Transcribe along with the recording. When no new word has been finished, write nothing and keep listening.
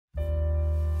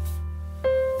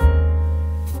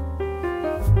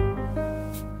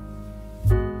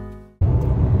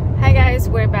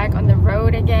we're back on the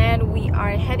road again. We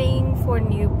are heading for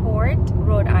Newport,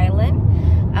 Rhode Island.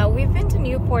 We've been to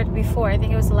Newport before. I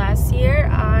think it was last year.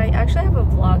 I actually have a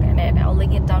vlog in it. I'll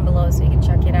link it down below so you can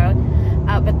check it out.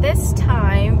 But this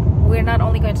time, we're not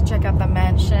only going to check out the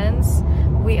mansions,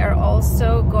 we are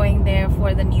also going there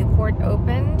for the Newport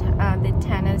Open, the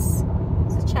tennis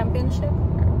championship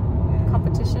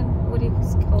competition. What do you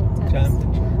call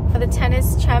it? For the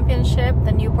tennis championship,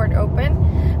 the Newport Open,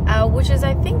 which is,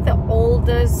 I think, the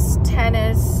oldest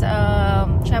tennis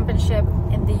championship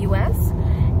in the US,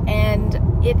 and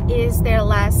it is their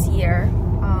last year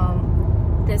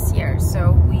this year,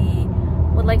 so we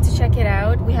would like to check it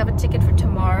out. We have a ticket for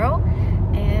tomorrow,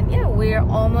 and yeah, we're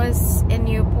almost in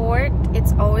Newport.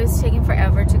 It's always taking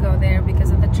forever to go there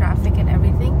because of the traffic and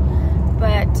everything,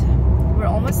 but we're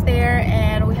almost there,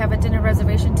 and we have a dinner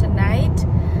reservation tonight.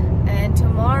 And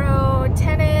tomorrow,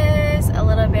 tennis, a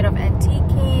little bit of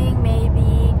antiquing,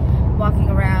 maybe walking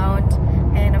around,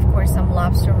 and of course some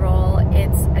lobster roll.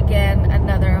 It's again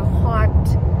another hot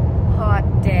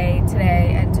day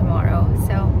today and tomorrow.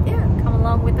 So yeah, come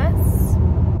along with us.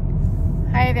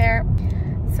 Hi there.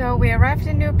 So we arrived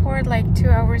in Newport like 2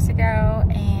 hours ago,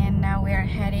 and now we are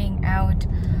heading out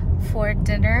for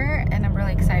dinner, and I'm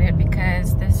really excited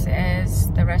because this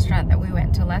is the restaurant that we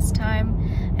went to last time,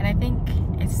 and I think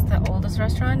it's the oldest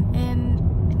restaurant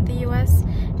in the US.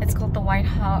 It's called the White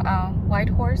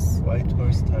Horse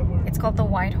Tavern. It's called the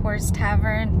White Horse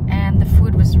Tavern, and the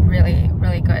food was really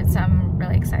good, so I'm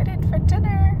really excited for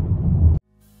dinner.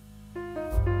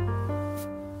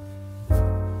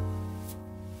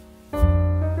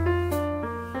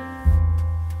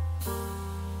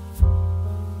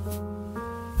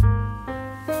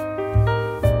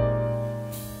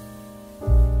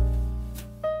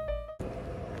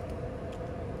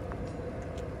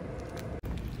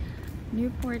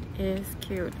 Newport is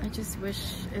cute. I just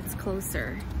wish it's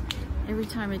closer. Every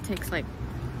time it takes like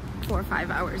 4 or 5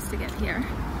 hours to get here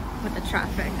with the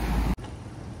traffic.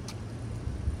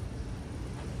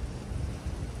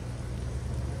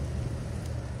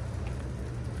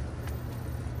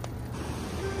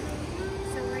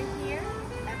 So we're here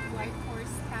at White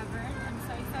Horse Tavern. I'm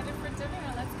so excited for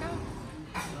dinner. Let's go.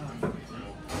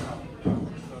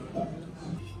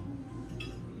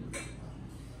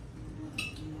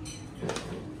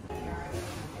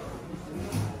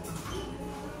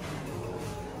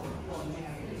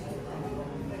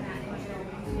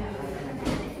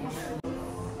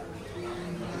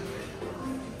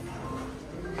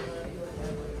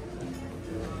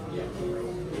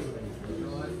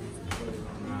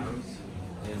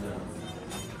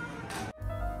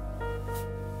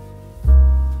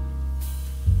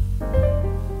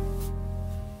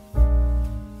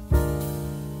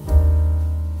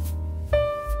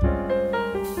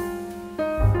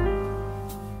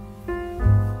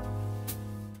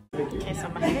 Okay, so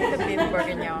I'm having the beef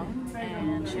bourguignon,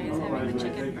 and she's having the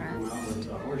chicken breast,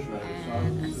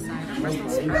 and a side of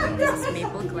Brussels sprouts. This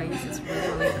maple glaze is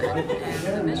really good,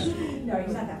 and the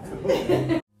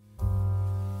vegetable.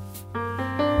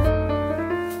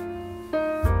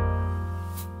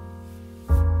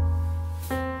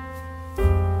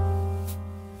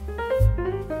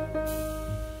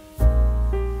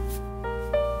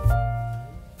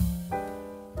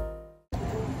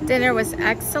 Dinner was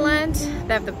excellent.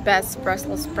 They have the best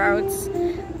Brussels sprouts,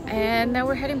 and now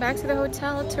we're heading back to the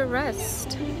hotel to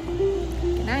rest.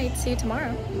 Good night, see you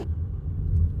tomorrow.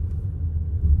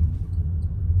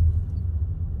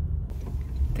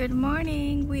 Good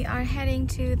morning. We are heading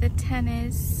to the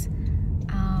tennis.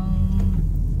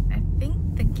 I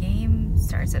think the game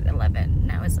starts at 11.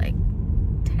 Now it's like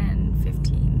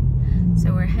 10:15.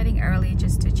 So we're heading early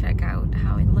just to check out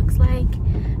how it looks like.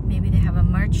 Maybe they have a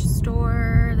merch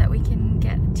store that we can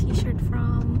get a t-shirt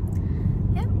from.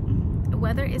 Yeah, the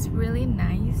weather is really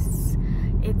nice.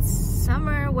 It's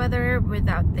summer weather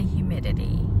without the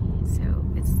humidity, so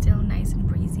it's still nice and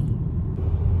breezy.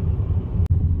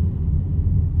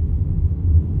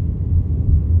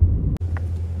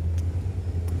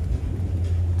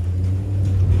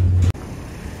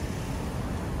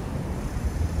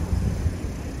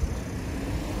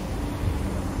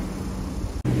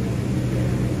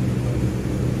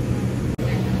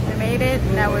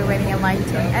 Now we're waiting in line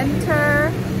to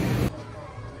enter.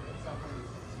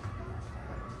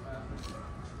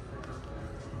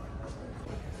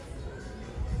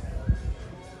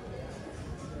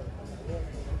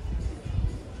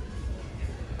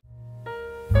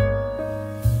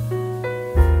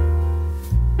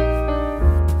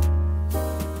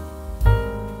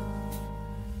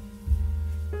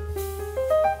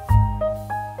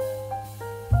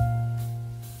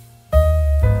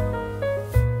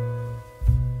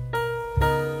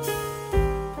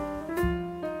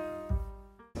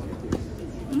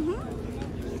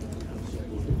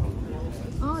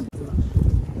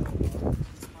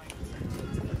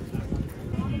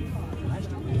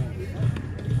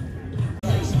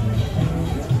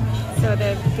 So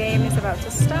the game is about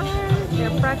to start.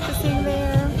 They're practicing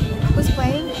there. Who's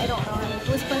playing? I don't know.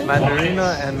 Who's playing? Mandarino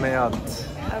and Mayotte.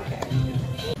 Okay.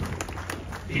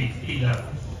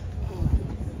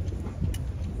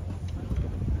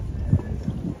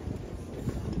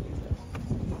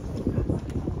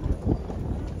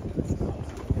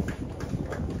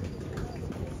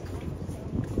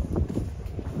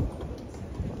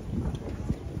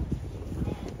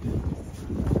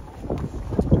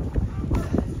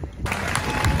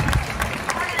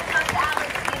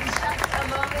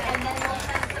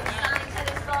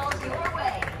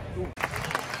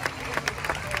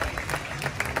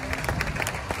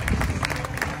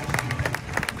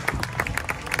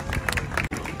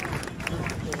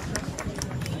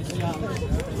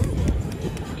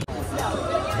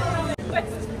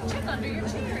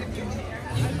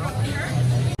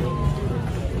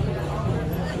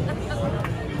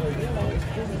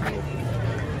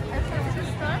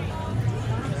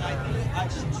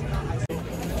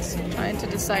 Trying to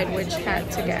decide which hat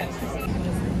to get.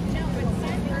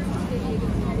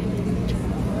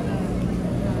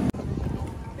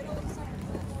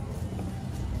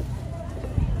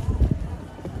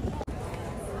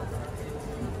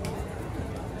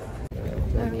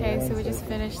 Okay, so we just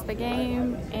finished the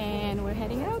game and we're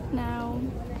heading out now.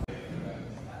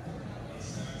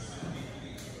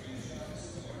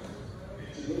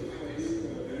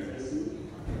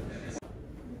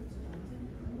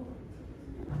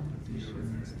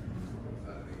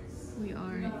 We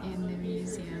are in the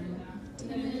museum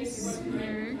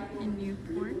here in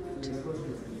Newport.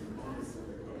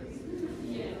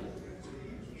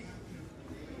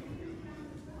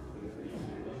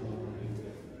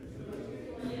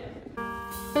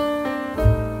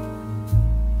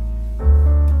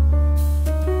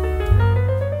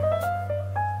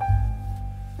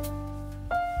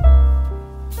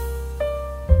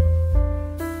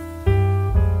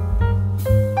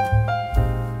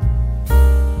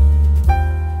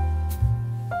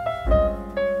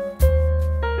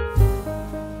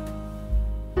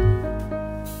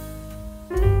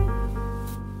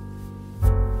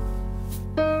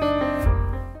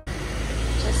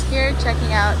 Here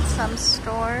checking out some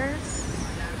stores.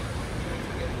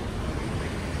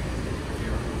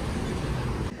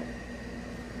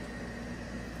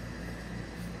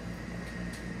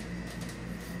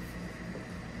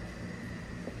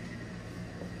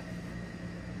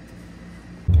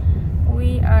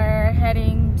 We are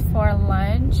heading for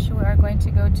lunch. We are going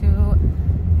to go to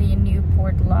the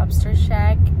Newport Lobster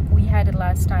Shack. We had it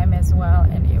last time as well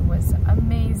and it was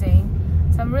amazing.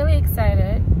 So I'm really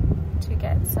excited to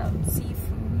get some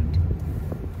seafood.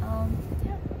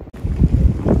 Yeah.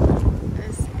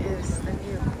 This is the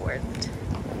Newport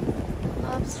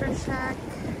Lobster Shack.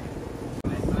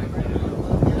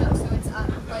 So it's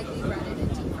lightly breaded and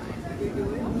deep fried.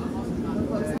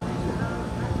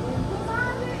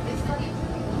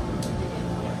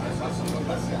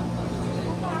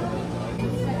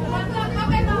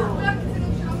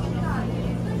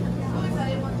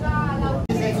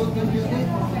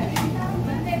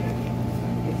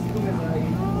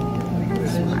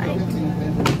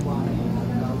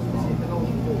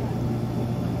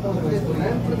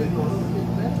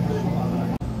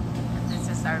 This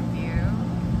is our view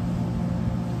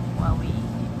while we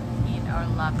eat our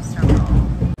lobster roll.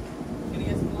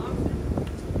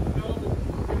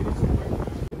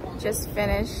 Just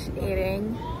finished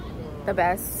eating the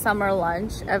best summer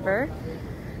lunch ever.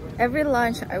 Every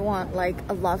lunch I want like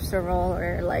a lobster roll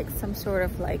or like some sort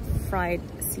of like fried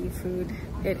seafood.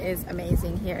 It is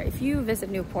amazing here. If you visit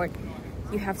Newport,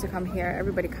 you have to come here.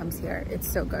 Everybody comes here.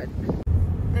 It's so good.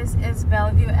 This is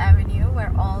Bellevue Avenue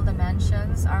where all the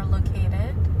mansions are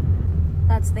located.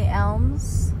 That's the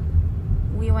Elms.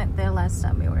 We went there last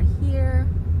time we were here.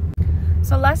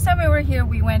 So last time we were here,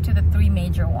 we went to the three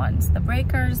major ones, the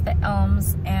Breakers, the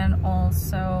Elms, and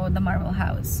also the Marble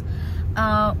House.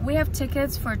 We have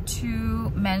tickets for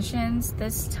 2 mansions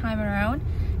this time around,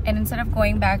 and instead of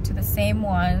going back to the same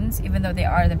ones, even though they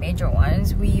are the major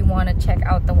ones, we want to check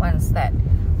out the ones that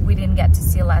we didn't get to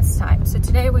see last time. So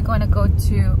today we're going to go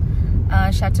to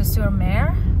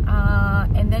Chateau-Sur-Mer,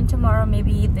 and then tomorrow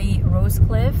maybe the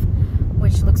Rosecliff,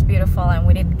 which looks beautiful, and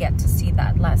we didn't get to see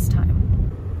that last time.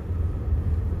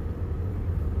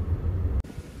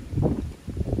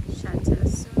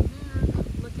 Chateau-Sur-Mer,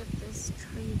 look at this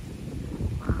tree.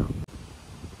 Wow.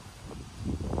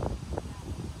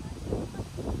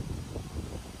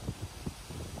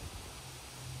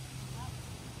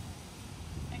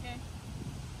 Okay.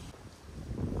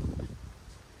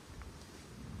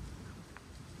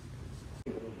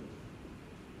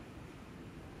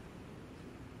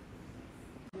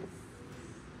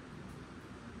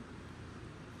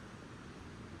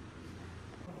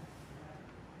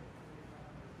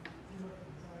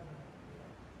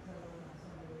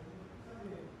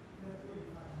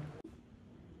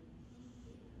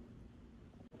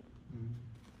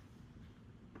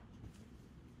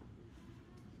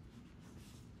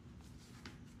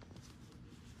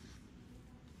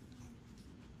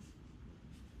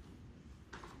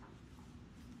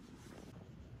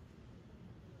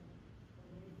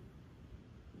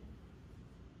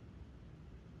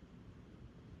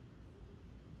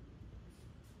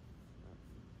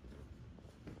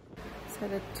 So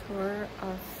the tour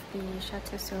of the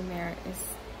Chateau-Sur-Mer is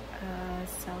a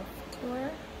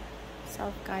self-tour,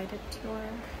 self-guided tour.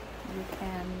 You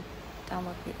can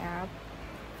download the app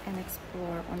and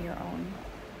explore on your own.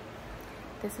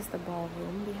 This is the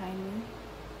ballroom behind me.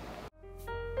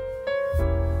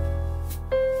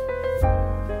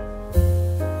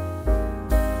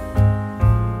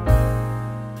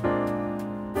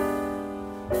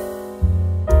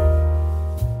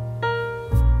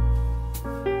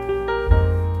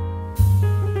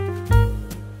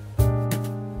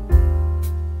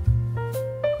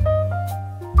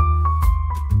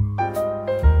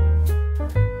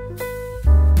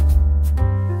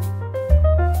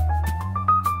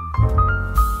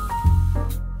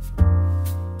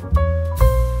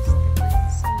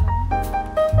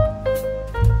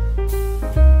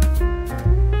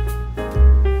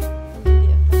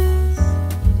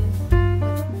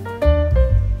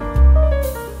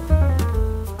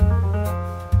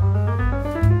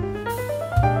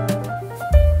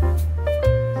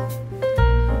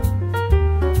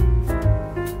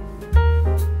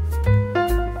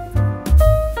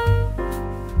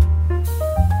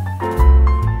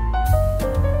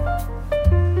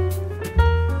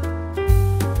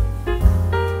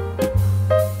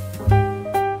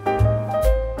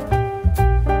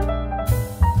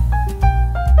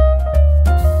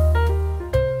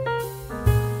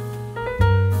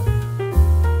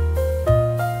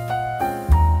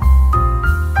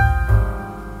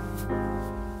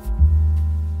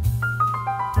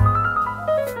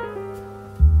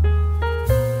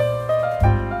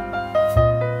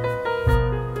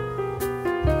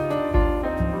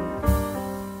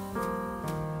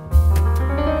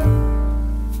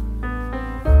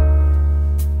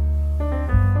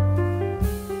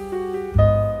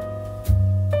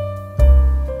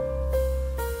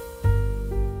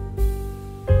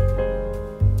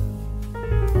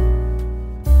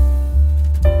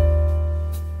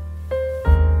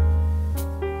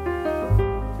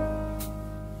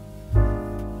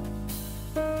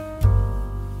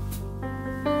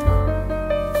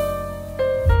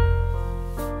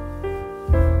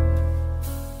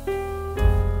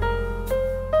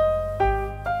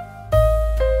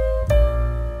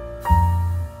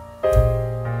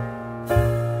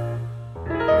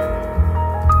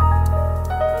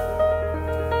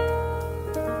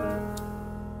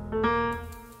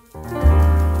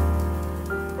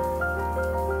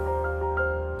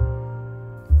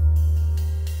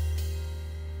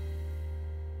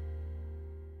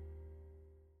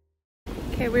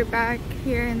 Okay, we're back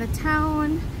here in the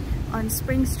town on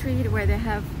Spring Street where they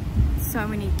have so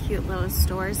many cute little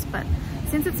stores, but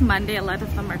since it's Monday, a lot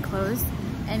of them are closed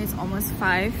and it's almost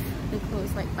 5. They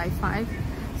close like by 5.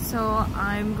 So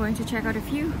I'm going to check out a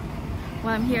few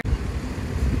while I'm here.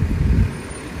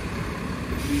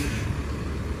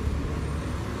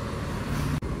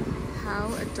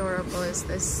 How adorable is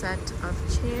this set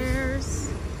of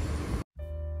chairs?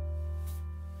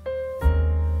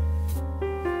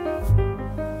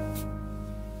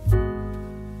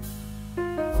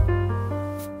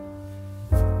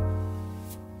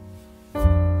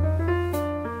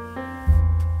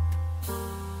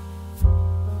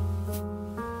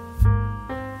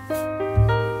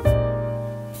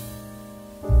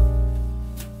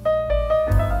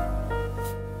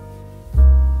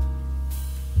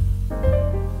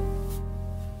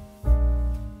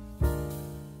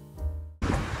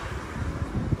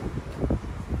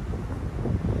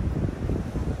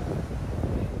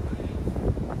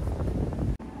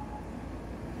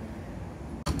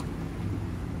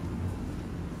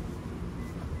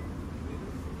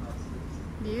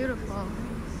 Beautiful.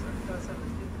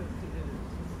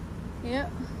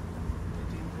 Yep.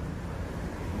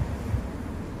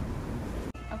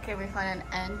 Okay, we found an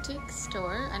antique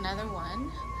store, another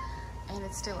one, and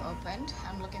it's still opened.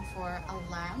 I'm looking for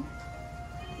a lamp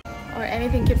or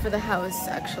anything cute for the house,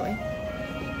 actually.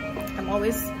 I'm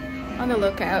always on the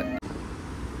lookout.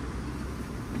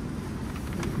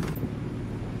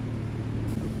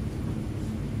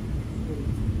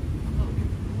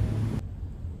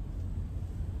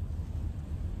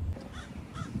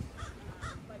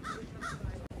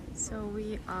 So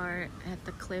we are at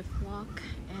the cliff walk,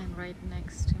 and right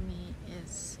next to me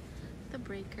is the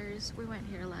Breakers. We went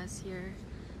here last year.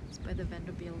 It's by the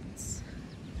Vanderbilts,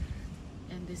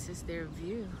 and this is their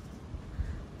view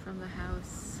from the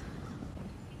house.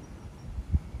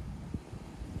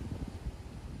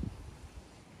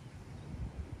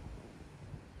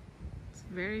 It's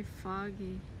very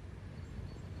foggy.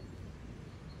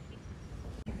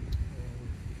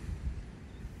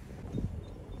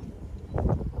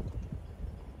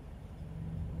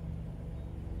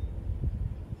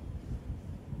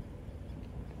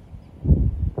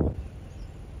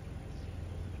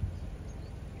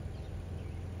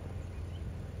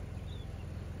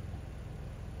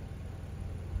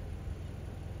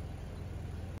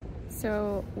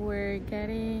 So we're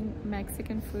getting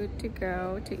Mexican food to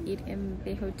go to eat in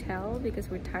the hotel because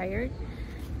we're tired,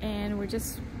 and we're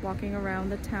just walking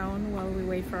around the town while we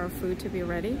wait for our food to be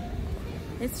ready.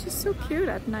 It's just so cute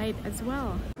at night as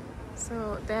well.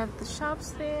 So they have the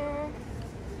shops there,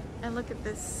 and look at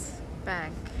this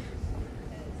bank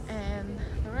and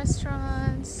the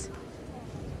restaurants.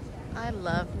 I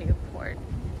love Newport.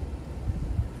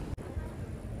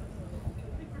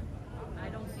 I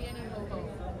don't see any logo.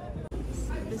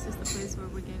 So this is the place where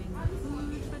we're getting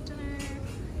food for dinner.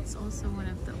 It's also one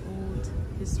of the old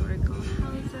historical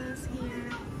houses here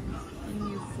in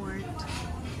Newport.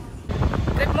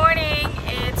 Good morning!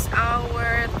 It's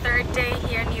our third day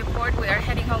here in Newport. We are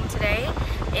heading home today.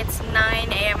 It's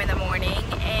 9 a.m. in the morning,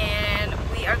 and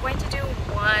we are going to do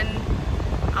one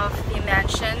of the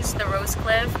mansions, the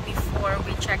Rosecliff, before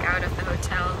we check out of the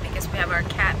hotel because we have our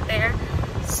cat there.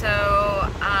 So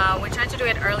we're trying to do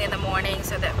it early in the morning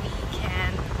so that we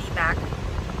can be back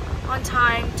on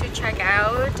time to check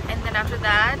out, and then after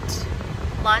that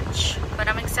lunch. But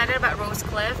I'm excited about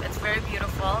Rosecliff. It's very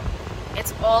beautiful.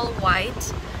 It's all white,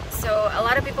 so a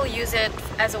lot of people use it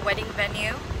as a wedding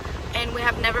venue, and we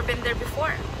have never been there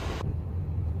before.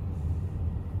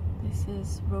 This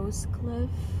is Rosecliff.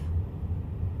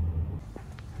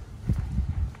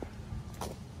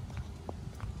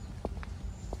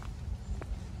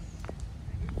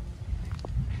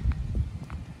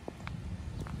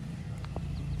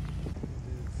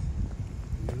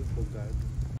 Beautiful garden.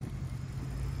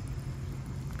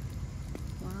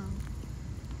 Wow.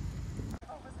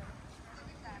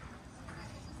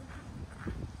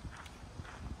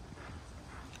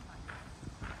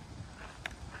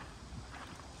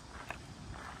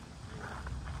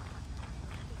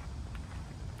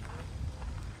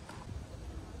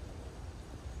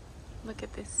 Look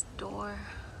at this door.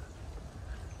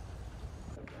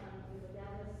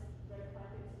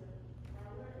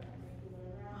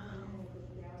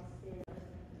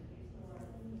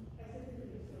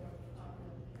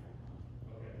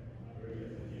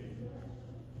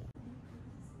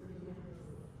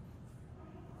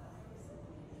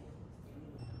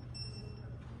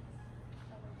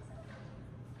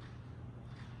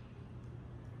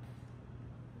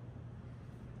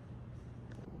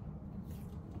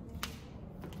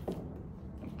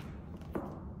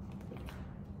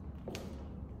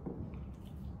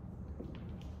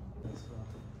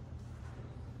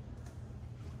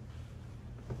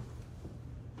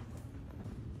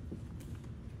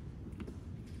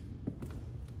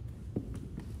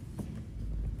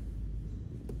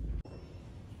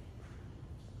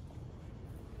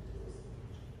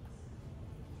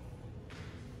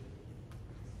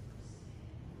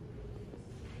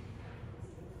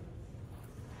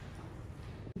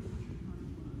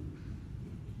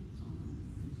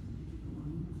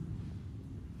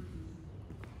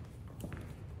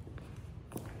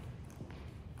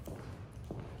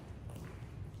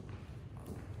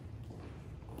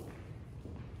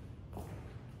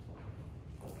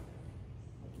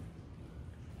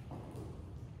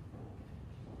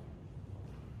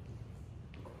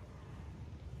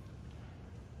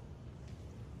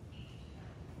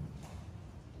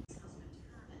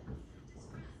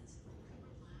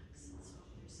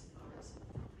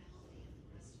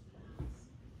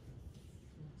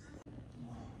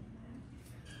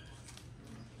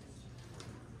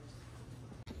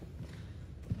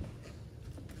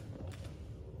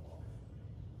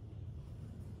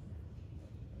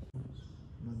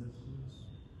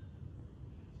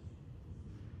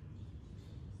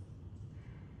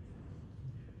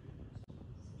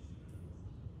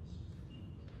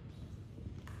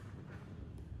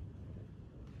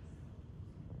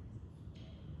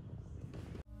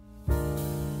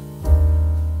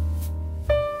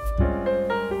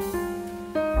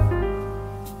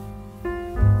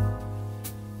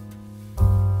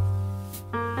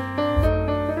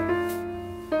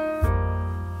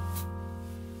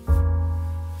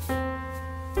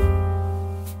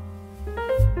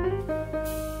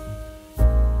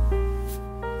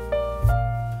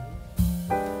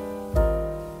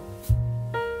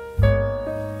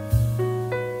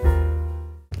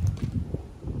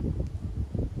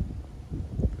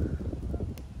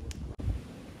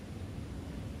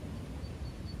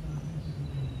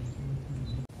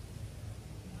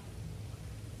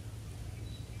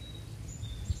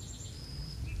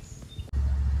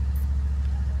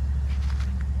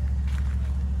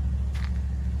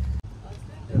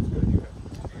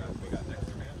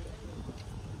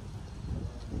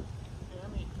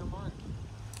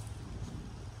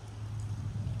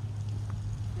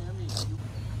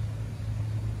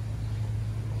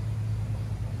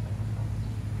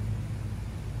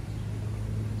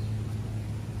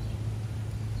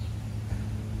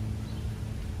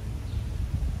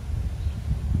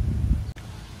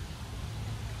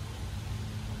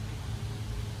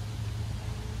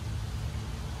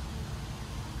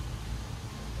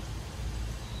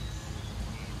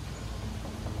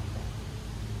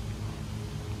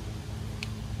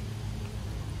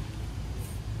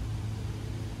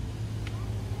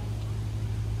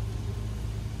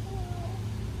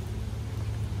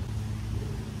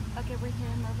 Okay, we're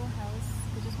here in Marble House.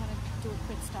 We just wanted to do a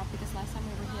quick stop because last time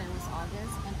we were here it was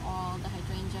August and all the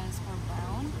hydrangeas are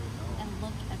brown. And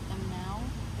look at them now.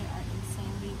 They are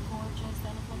insanely gorgeous.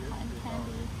 They look like cotton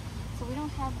candy. So we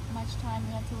don't have much time.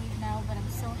 We have to leave now, but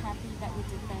I'm so happy that we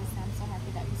did this. I'm so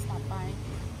happy that we stopped by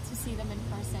to see them in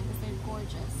person because they're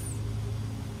gorgeous.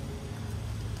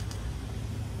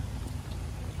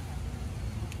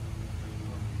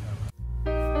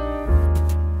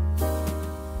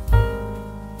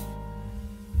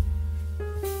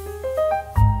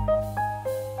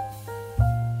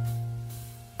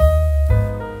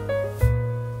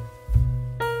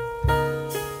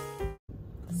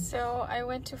 So I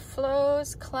went to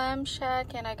Flo's Clam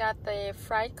Shack and I got the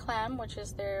fried clam, which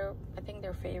is their, I think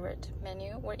their favorite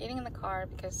menu. We're eating in the car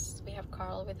because we have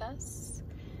Carl with us.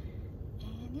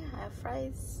 And yeah, I have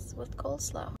fries with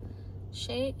coleslaw.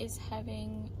 Shay is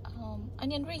having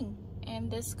onion ring, and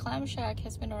this clam shack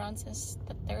has been around since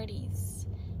the 30s.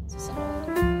 So